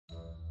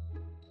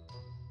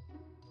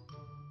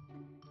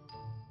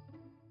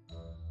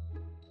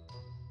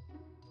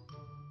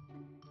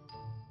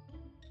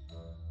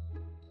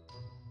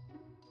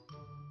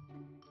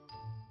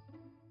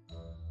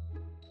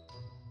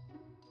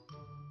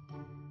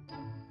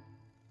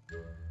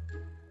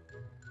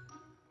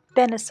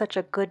Ben is such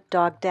a good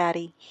dog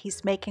daddy.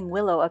 He's making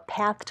Willow a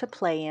path to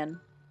play in.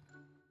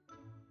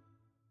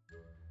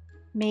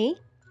 Me?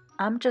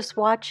 I'm just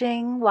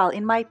watching while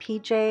in my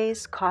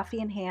PJs, coffee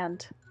in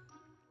hand.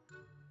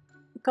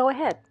 Go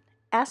ahead.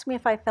 Ask me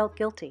if I felt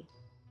guilty.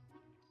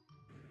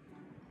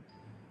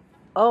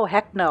 Oh,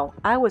 heck no.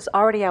 I was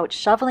already out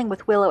shoveling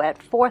with Willow at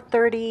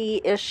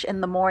 4:30-ish in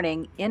the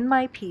morning in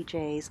my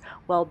PJs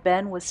while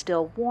Ben was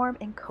still warm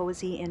and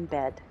cozy in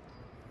bed.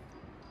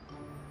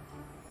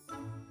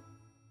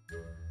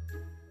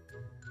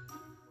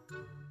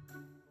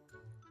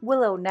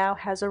 Willow now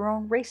has her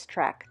own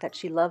racetrack that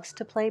she loves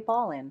to play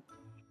ball in.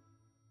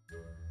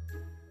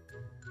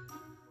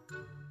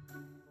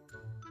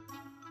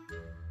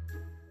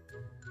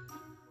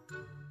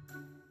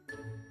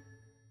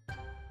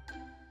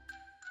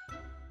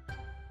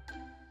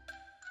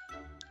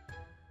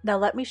 Now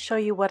let me show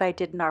you what I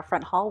did in our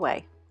front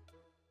hallway.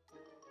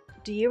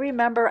 Do you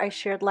remember I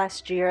shared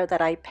last year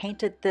that I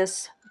painted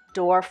this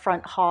door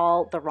front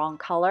hall the wrong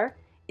color?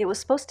 It was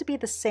supposed to be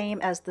the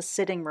same as the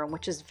sitting room,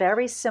 which is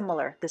very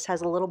similar. This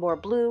has a little more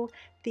blue,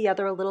 the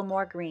other a little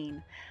more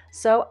green.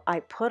 So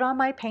I put on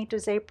my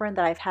painter's apron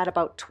that I've had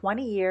about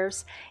 20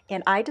 years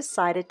and I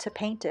decided to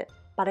paint it.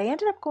 But I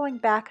ended up going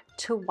back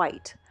to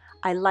white.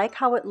 I like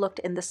how it looked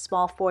in the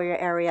small foyer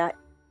area,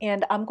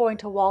 and I'm going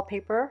to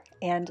wallpaper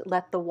and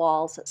let the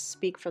walls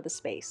speak for the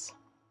space.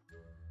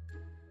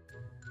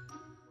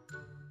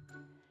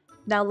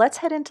 Now let's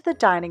head into the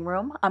dining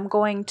room. I'm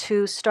going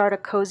to start a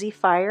cozy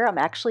fire. I'm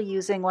actually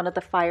using one of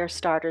the fire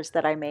starters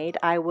that I made.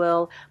 I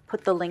will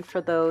put the link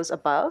for those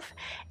above.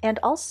 And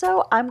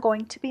also I'm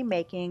going to be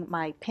making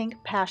my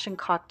pink passion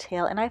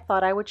cocktail, and I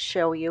thought I would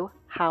show you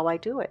how I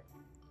do it.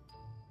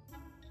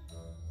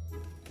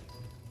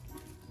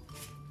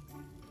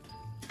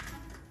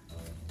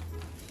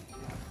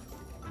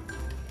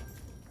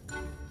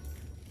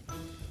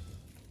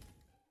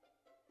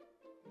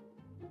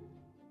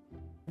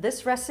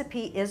 This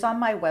recipe is on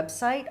my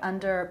website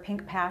under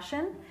Pink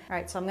Passion. All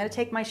right, so I'm gonna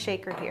take my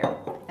shaker here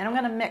and I'm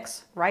gonna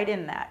mix right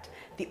in that.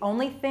 The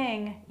only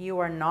thing you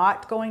are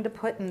not going to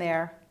put in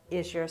there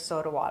is your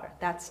soda water.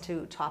 That's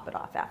to top it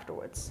off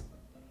afterwards.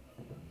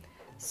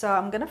 So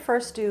I'm gonna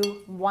first do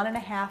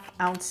 1.5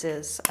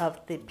 ounces of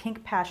the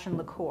Pink Passion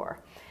liqueur.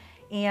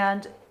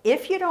 And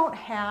if you don't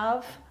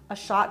have a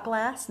shot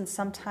glass, and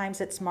sometimes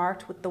it's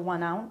marked with the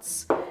 1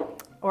 ounce,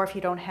 or if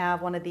you don't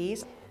have one of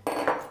these,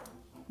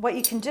 what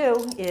you can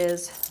do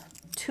is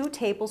 2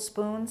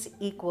 tablespoons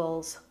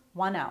equals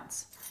 1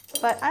 ounce.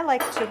 But I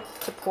like to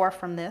pour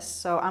from this,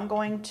 so I'm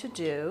going to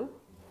do,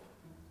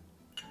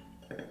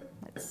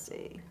 let's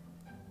see,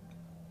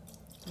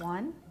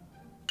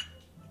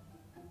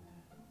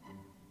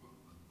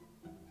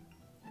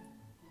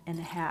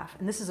 1.5.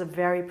 And this is a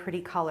very pretty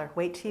color.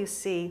 Wait till you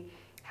see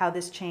how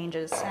this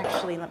changes.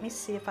 Actually, let me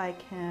see if I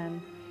can,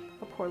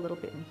 I'll pour a little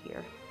bit in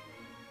here.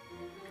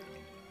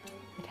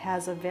 It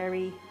has a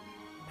very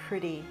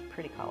pretty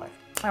color.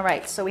 All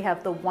right, so we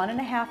have the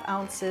 1.5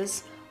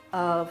 ounces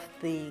of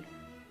the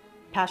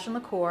passion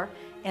liqueur,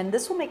 and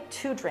this will make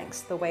 2 drinks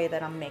the way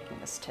that I'm making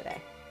this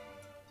today.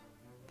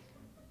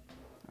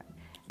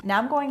 Now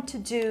I'm going to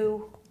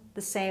do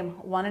the same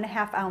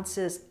 1.5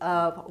 ounces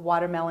of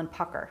watermelon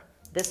pucker.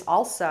 This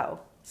also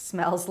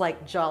smells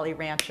like Jolly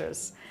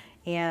Ranchers,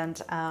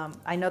 and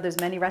I know there's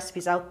many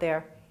recipes out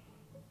there.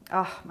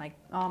 Oh my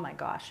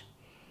gosh.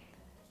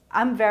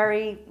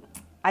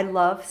 I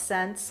love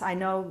scents. I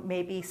know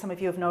maybe some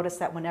of you have noticed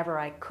that whenever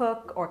I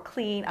cook or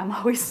clean, I'm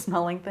always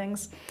smelling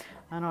things.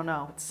 I don't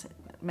know, it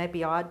might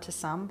be odd to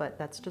some, but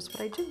that's just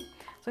what I do.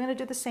 So I'm gonna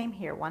do the same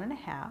here,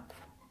 1.5,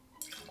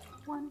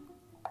 1,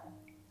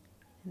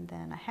 and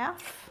then 1/2.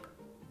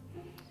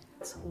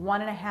 It's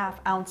 1.5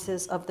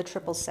 ounces of the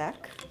triple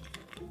sec.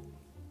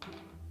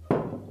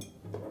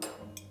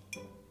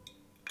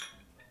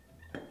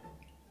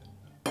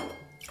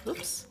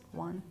 Oops,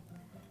 1,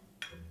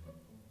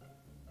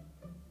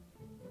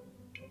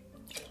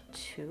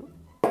 2,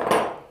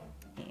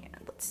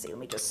 and let's see, let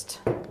me just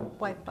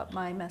wipe up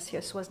my mess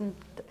here so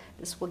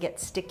this will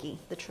get sticky.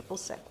 The triple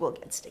sec will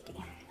get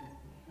sticky.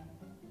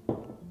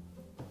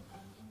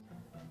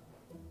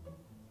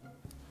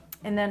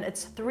 And then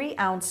it's 3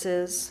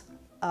 ounces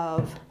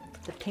of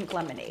the pink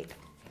lemonade.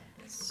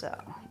 So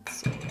let's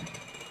see here.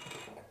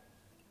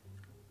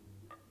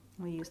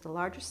 We use the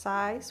larger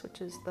size, which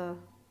is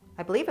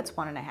I believe it's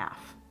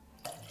 1.5.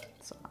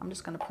 So I'm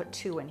just gonna put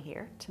 2 in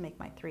here to make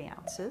my 3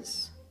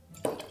 ounces.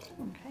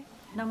 Okay,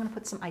 now I'm going to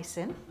put some ice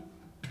in.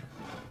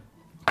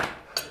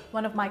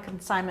 One of my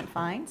consignment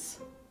finds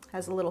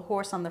has a little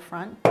horse on the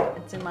front.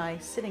 It's in my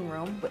sitting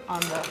room with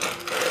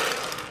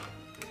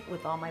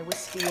all my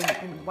whiskey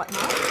and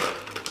whatnot.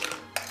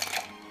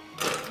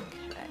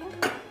 Okay.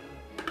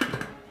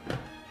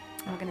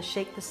 I'm going to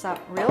shake this up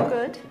real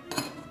good.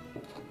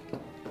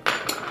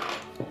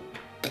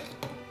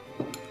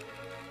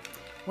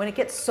 When it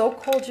gets so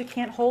cold you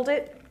can't hold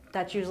it,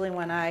 that's usually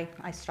when I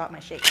stop my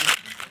shaking.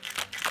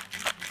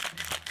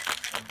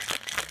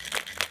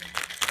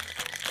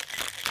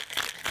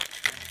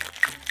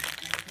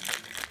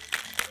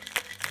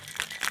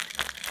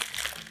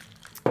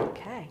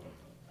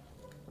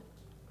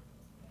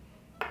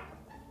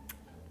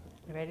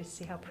 You ready to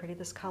see how pretty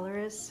this color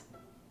is?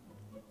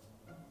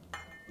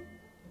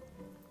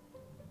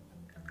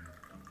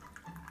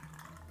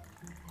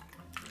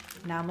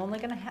 Now I'm only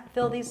going to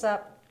fill these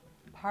up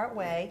part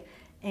way.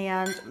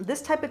 And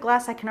this type of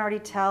glass, I can already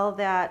tell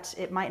that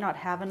it might not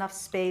have enough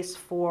space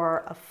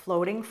for a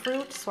floating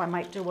fruit, so I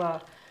might do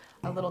a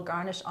little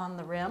garnish on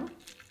the rim.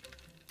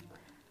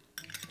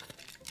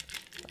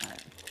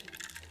 But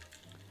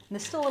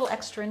there's still a little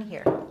extra in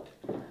here.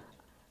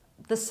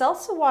 The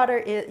seltzer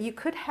water, you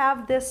could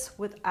have this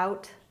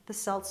without the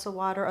seltzer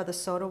water or the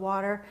soda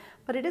water,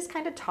 but it is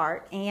kind of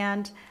tart,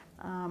 and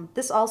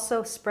this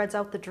also spreads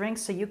out the drink,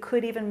 so you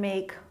could even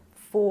make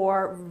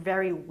 4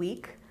 very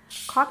weak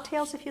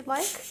cocktails if you'd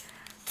like.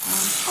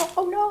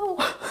 Oh no!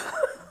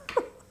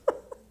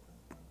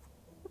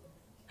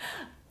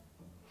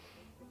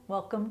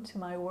 Welcome to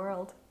my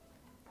world.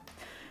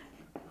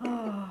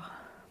 Oh.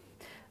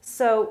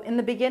 So in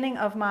the beginning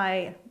of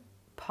my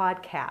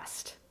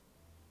podcast,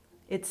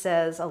 it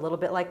says a little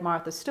bit like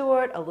Martha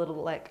Stewart, a little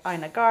like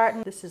Ina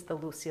Garten. This is the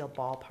Lucille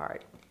Ball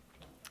part.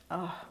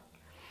 Oh,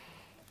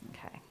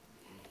 okay.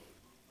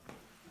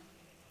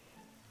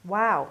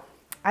 Wow.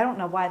 I don't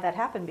know why that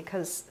happened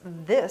because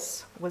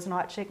this was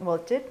not shaking. Well,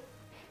 it did.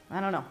 I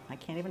don't know. I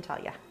can't even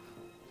tell you.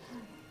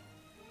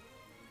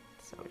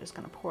 So we're just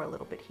going to pour a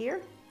little bit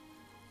here.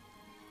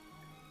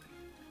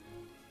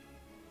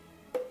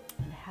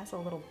 And it has a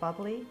little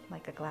bubbly,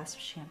 like a glass of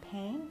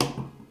champagne.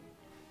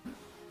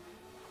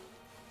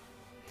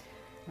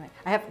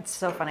 Right. It's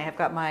so funny. I've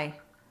got my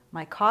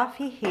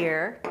coffee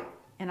here,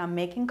 and I'm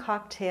making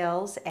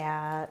cocktails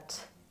at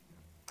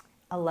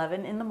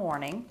 11 in the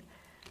morning.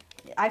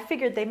 I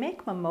figured they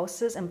make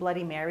mimosas and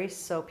Bloody Marys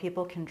so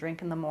people can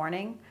drink in the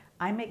morning.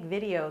 I make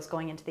videos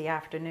going into the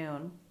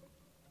afternoon.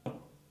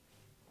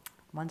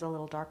 One's a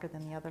little darker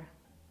than the other.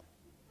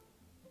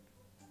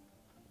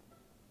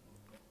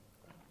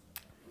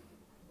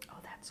 Oh,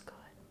 that's good.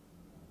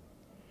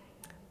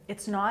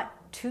 It's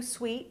not too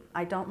sweet.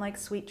 I don't like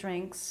sweet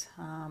drinks,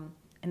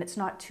 and it's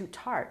not too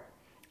tart.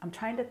 I'm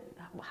trying to,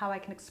 how I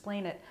can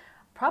explain it.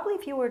 Probably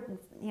if you were,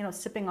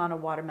 sipping on a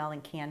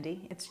watermelon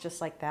candy, it's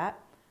just like that.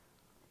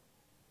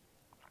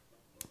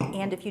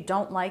 And if you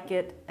don't like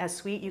it as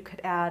sweet, you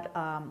could add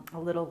a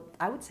little,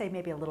 I would say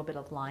maybe a little bit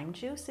of lime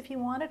juice if you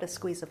wanted, a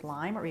squeeze of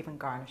lime, or even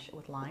garnish it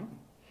with lime.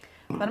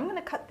 But I'm going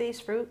to cut these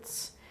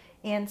fruits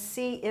and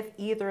see if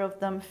either of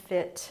them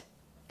fit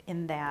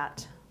in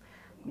that.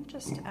 Let me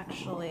just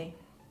actually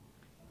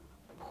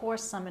pour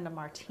some in a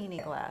martini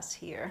glass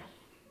here.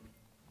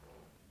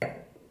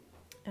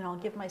 And I'll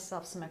give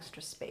myself some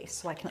extra space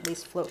so I can at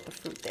least float the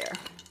fruit there.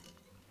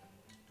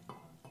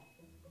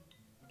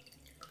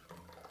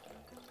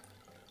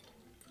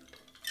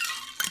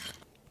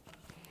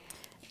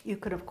 You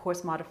could, of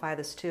course, modify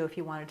this too if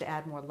you wanted to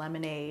add more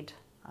lemonade.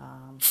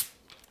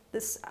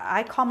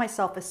 I call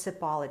myself a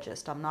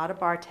sipologist. I'm not a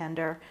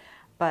bartender,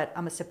 but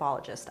I'm a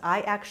sipologist.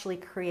 I actually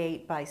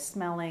create by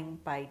smelling,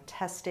 by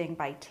testing,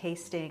 by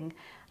tasting,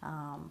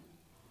 and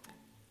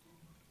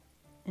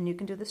you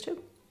can do this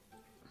too.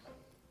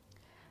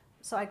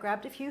 So I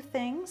grabbed a few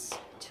things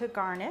to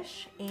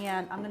garnish,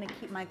 and I'm going to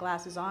keep my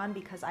glasses on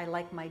because I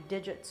like my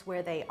digits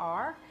where they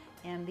are,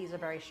 and these are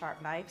very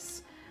sharp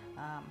knives.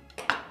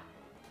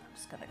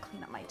 Just going to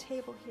clean up my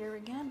table here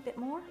again a bit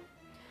more.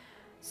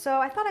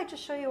 So I thought I'd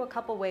just show you a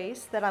couple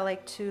ways that I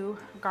like to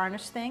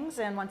garnish things,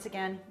 and once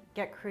again,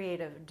 get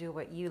creative, do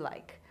what you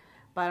like.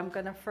 But I'm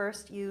going to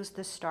first use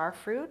the star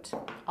fruit,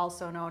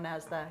 also known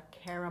as the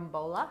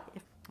carambola.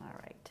 All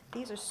right,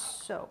 these are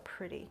so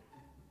pretty.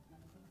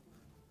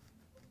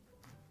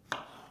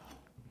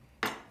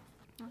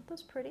 Aren't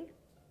those pretty?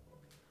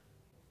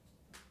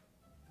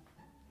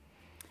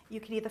 You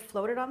can either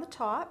float it on the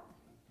top,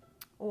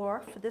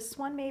 or for this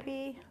one,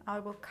 maybe I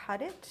will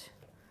cut it,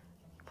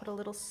 put a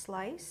little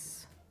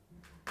slice,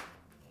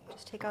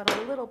 just take out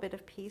a little bit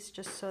of piece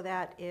just so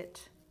that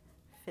it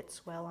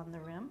fits well on the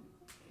rim.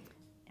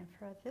 And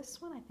for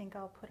this one, I think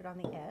I'll put it on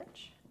the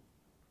edge,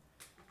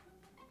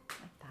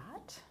 like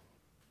that.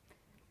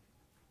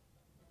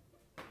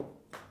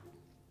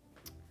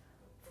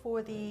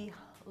 For the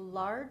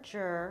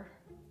larger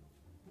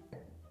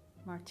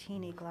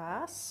martini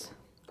glass,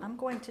 I'm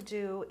going to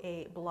do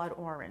a blood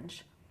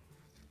orange.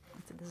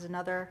 This is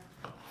another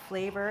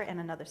flavor and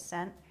another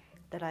scent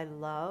that I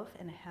love,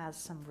 and it has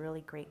some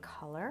really great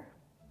color.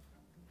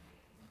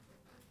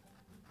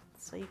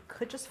 So you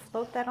could just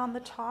float that on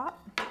the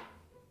top,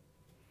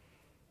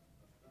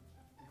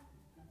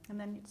 and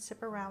then you'd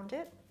sip around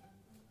it.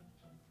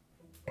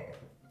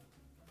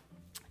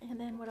 And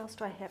then what else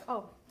do I have?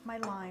 Oh, my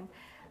lime.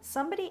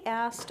 Somebody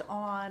asked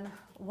on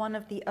one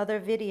of the other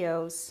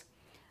videos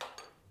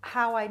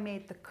how I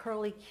made the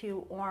curly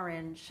Q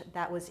orange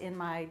that was in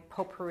my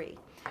potpourri.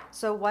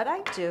 So what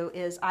I do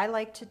is I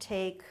like to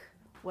take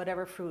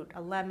whatever fruit,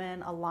 a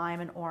lemon, a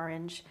lime, an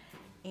orange,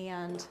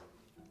 and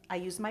I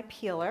use my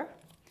peeler.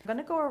 I'm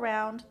gonna go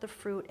around the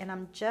fruit, and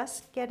I'm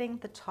just getting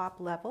the top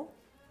level,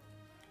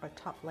 or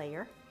top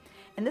layer.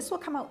 And this will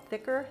come out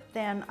thicker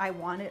than I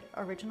want it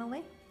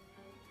originally.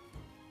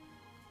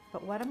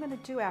 But what I'm going to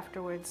do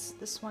afterwards,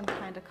 this one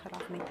kind of cut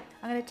off me.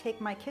 I'm going to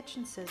take my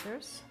kitchen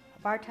scissors.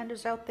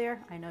 Bartenders out there,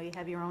 I know you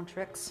have your own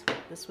tricks.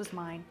 This was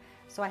mine.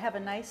 So I have a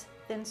nice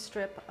thin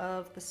strip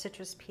of the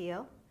citrus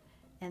peel,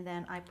 and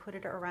then I put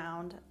it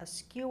around a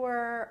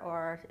skewer,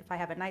 or if I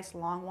have a nice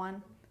long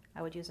one,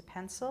 I would use a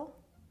pencil,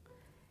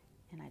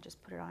 and I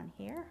just put it on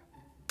here.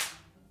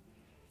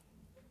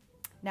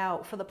 Now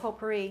for the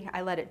potpourri,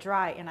 I let it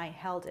dry and I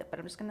held it, but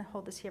I'm just going to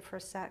hold this here for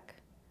a sec.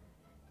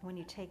 When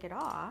you take it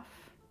off,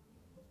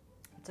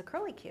 it's a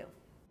curly Q.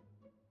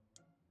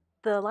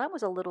 The line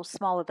was a little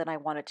smaller than I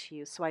wanted to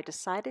use, so I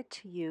decided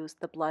to use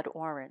the blood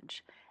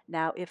orange.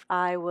 Now, if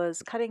I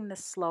was cutting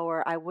this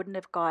slower, I wouldn't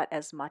have got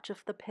as much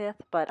of the pith,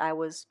 but I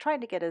was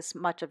trying to get as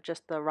much of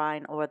just the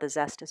rind or the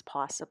zest as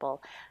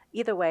possible.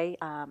 Either way,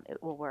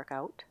 it will work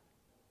out.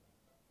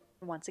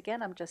 Once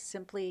again, I'm just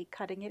simply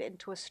cutting it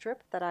into a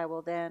strip that I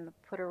will then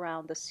put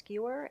around the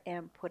skewer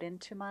and put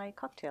into my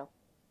cocktail.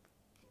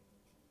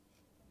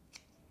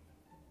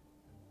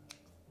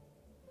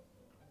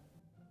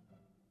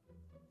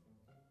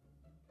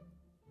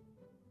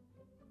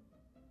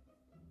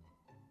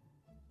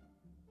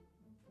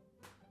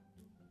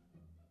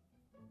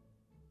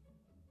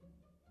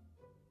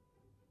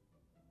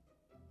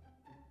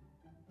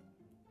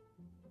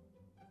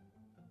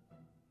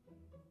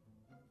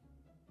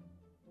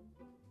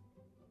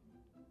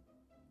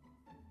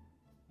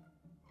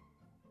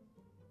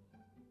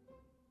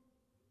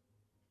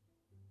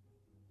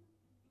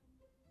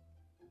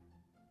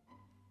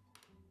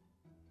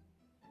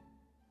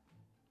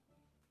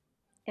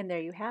 And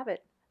there you have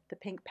it, the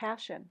Pink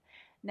Passion.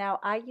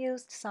 Now I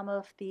used some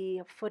of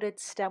the footed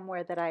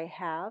stemware that I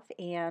have,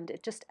 and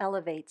it just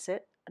elevates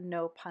it,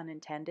 no pun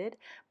intended,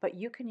 but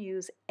you can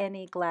use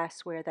any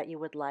glassware that you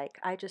would like.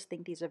 I just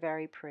think these are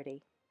very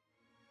pretty.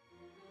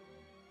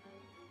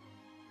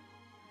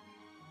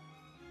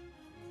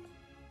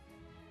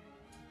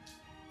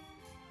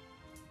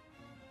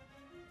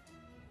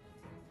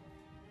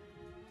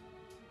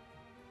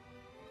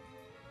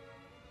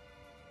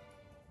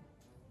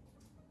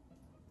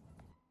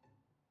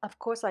 Of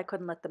course, I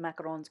couldn't let the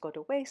macarons go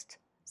to waste,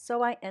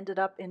 so I ended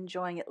up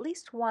enjoying at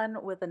least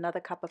one with another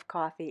cup of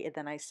coffee, and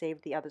then I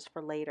saved the others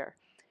for later.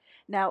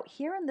 Now,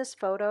 here in this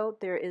photo,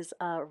 there is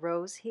a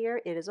rose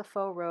here. It is a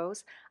faux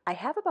rose. I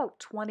have about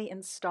 20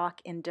 in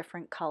stock in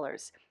different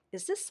colors.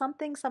 Is this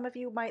something some of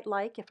you might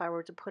like if I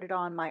were to put it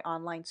on my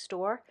online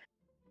store?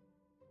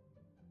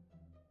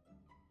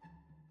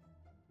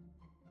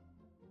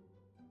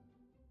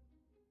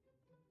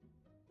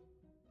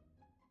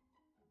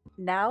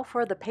 Now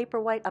for the paper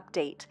white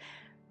update.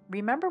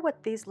 Remember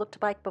what these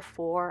looked like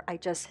before? I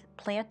just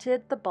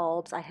planted the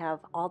bulbs. I have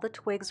all the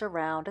twigs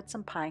around and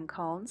some pine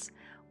cones.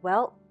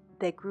 Well,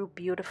 they grew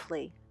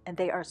beautifully and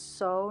they are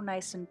so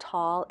nice and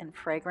tall and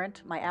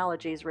fragrant. My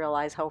allergies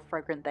realize how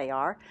fragrant they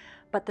are,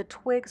 but the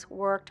twigs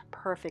worked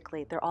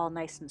perfectly. They're all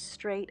nice and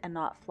straight and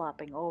not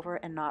flopping over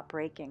and not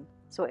breaking.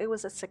 So it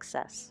was a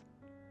success.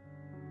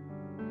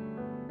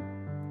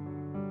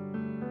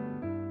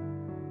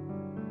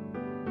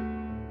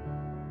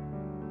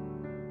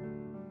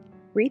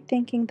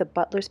 Rethinking the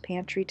Butler's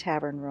Pantry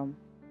Tavern Room.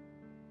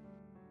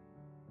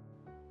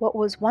 What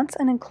was once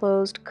an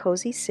enclosed,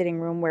 cozy sitting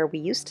room where we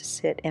used to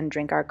sit and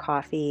drink our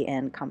coffee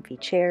in comfy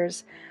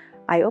chairs,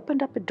 I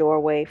opened up a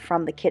doorway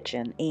from the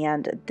kitchen,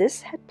 and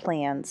this had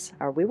plans,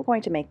 or we were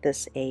going to make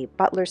this a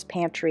butler's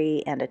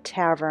pantry and a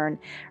tavern.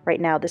 Right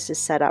now, this is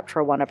set up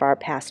for one of our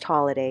past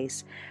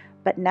holidays.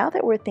 But now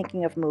that we're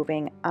thinking of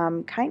moving,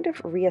 I'm kind of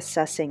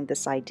reassessing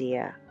this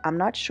idea. I'm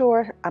not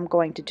sure I'm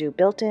going to do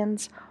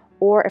built-ins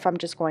or if I'm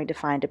just going to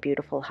find a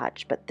beautiful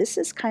hutch, but this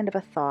is kind of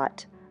a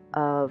thought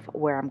of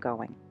where I'm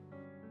going.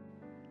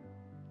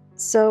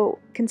 So,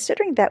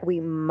 considering that we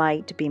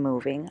might be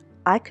moving,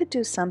 I could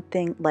do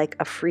something like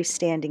a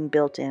freestanding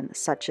built-in,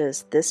 such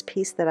as this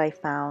piece that I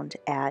found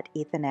at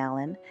Ethan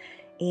Allen.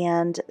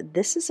 And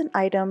this is an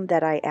item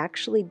that I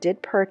actually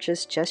did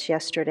purchase just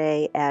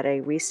yesterday at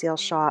a resale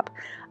shop.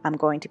 I'm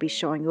going to be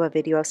showing you a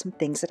video of some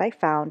things that I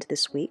found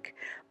this week.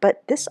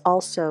 But this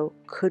also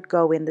could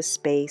go in the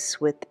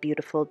space with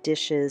beautiful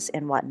dishes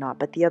and whatnot,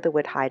 but the other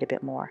would hide a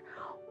bit more.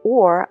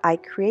 Or I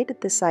created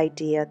this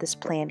idea, this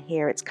plan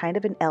here. It's kind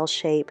of an L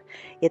shape.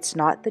 It's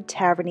not the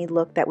tavern-y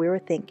look that we were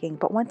thinking,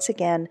 but once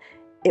again,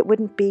 it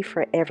wouldn't be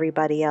for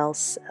everybody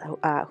else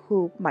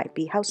who might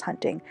be house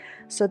hunting.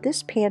 So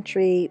this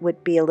pantry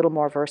would be a little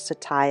more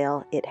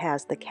versatile. It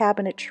has the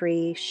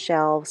cabinetry,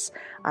 shelves.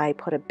 I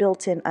put a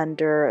built-in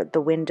under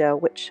the window,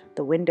 which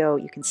the window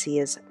you can see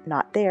is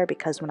not there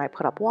because when I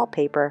put up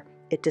wallpaper,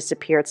 it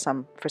disappeared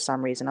for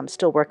some reason. I'm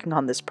still working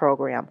on this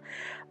program.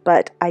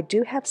 But I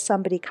do have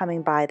somebody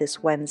coming by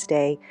this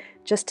Wednesday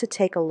just to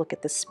take a look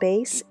at the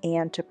space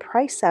and to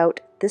price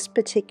out this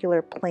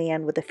particular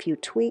plan with a few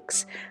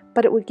tweaks,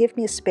 but it would give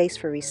me a space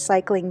for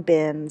recycling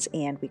bins,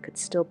 and we could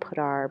still put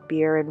our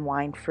beer and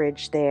wine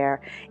fridge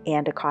there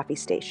and a coffee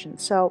station.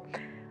 So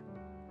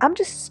I'm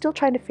just still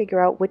trying to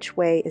figure out which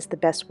way is the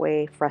best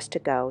way for us to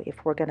go.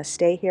 If we're going to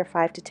stay here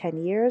 5 to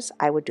 10 years,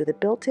 I would do the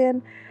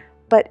built-in.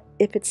 But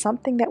if it's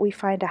something that we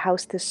find a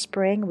house this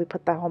spring, we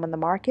put the home on the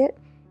market,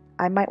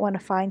 I might want to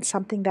find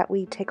something that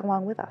we take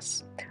along with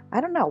us. I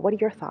don't know. What are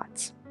your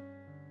thoughts?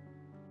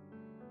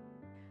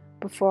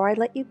 Before I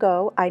let you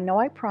go, I know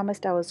I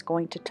promised I was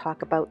going to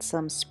talk about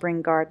some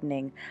spring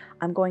gardening.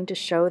 I'm going to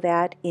show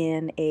that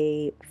in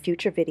a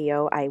future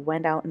video. I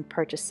went out and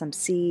purchased some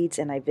seeds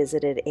and I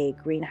visited a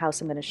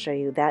greenhouse. I'm going to show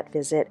you that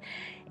visit.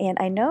 And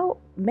I know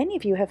many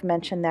of you have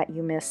mentioned that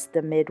you miss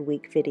the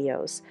midweek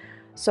videos.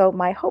 So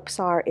my hopes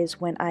is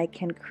when I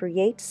can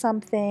create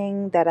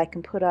something that I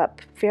can put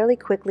up fairly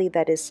quickly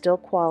that is still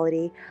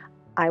quality,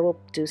 I will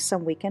do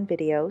some weekend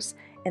videos,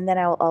 and then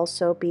I will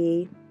also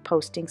be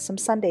posting some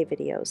Sunday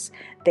videos.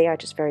 They are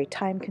just very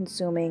time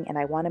consuming, and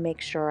I want to make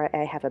sure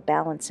I have a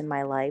balance in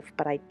my life,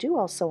 but I do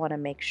also want to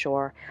make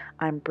sure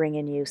I'm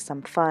bringing you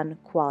some fun,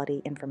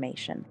 quality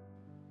information.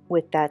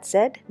 With that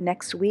said,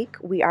 next week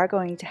we are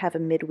going to have a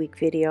midweek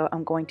video.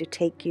 I'm going to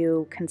take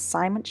you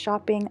consignment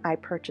shopping. I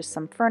purchased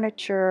some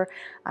furniture,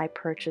 I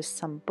purchased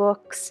some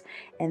books,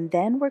 and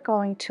then we're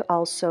going to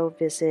also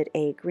visit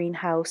a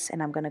greenhouse,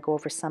 and I'm going to go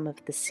over some of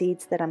the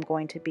seeds that I'm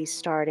going to be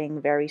starting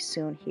very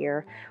soon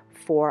here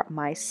for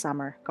my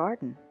summer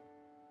garden.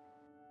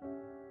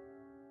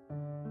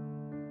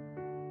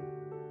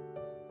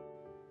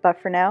 But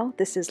for now,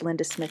 this is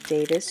Linda Smith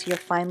Davis, your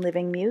Fine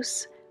Living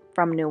Muse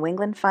from New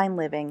England Fine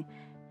Living,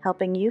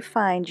 helping you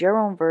find your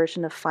own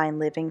version of fine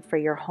living for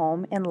your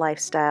home and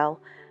lifestyle,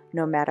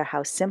 no matter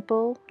how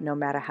simple, no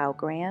matter how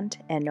grand,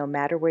 and no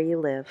matter where you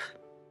live.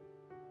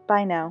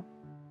 Bye now.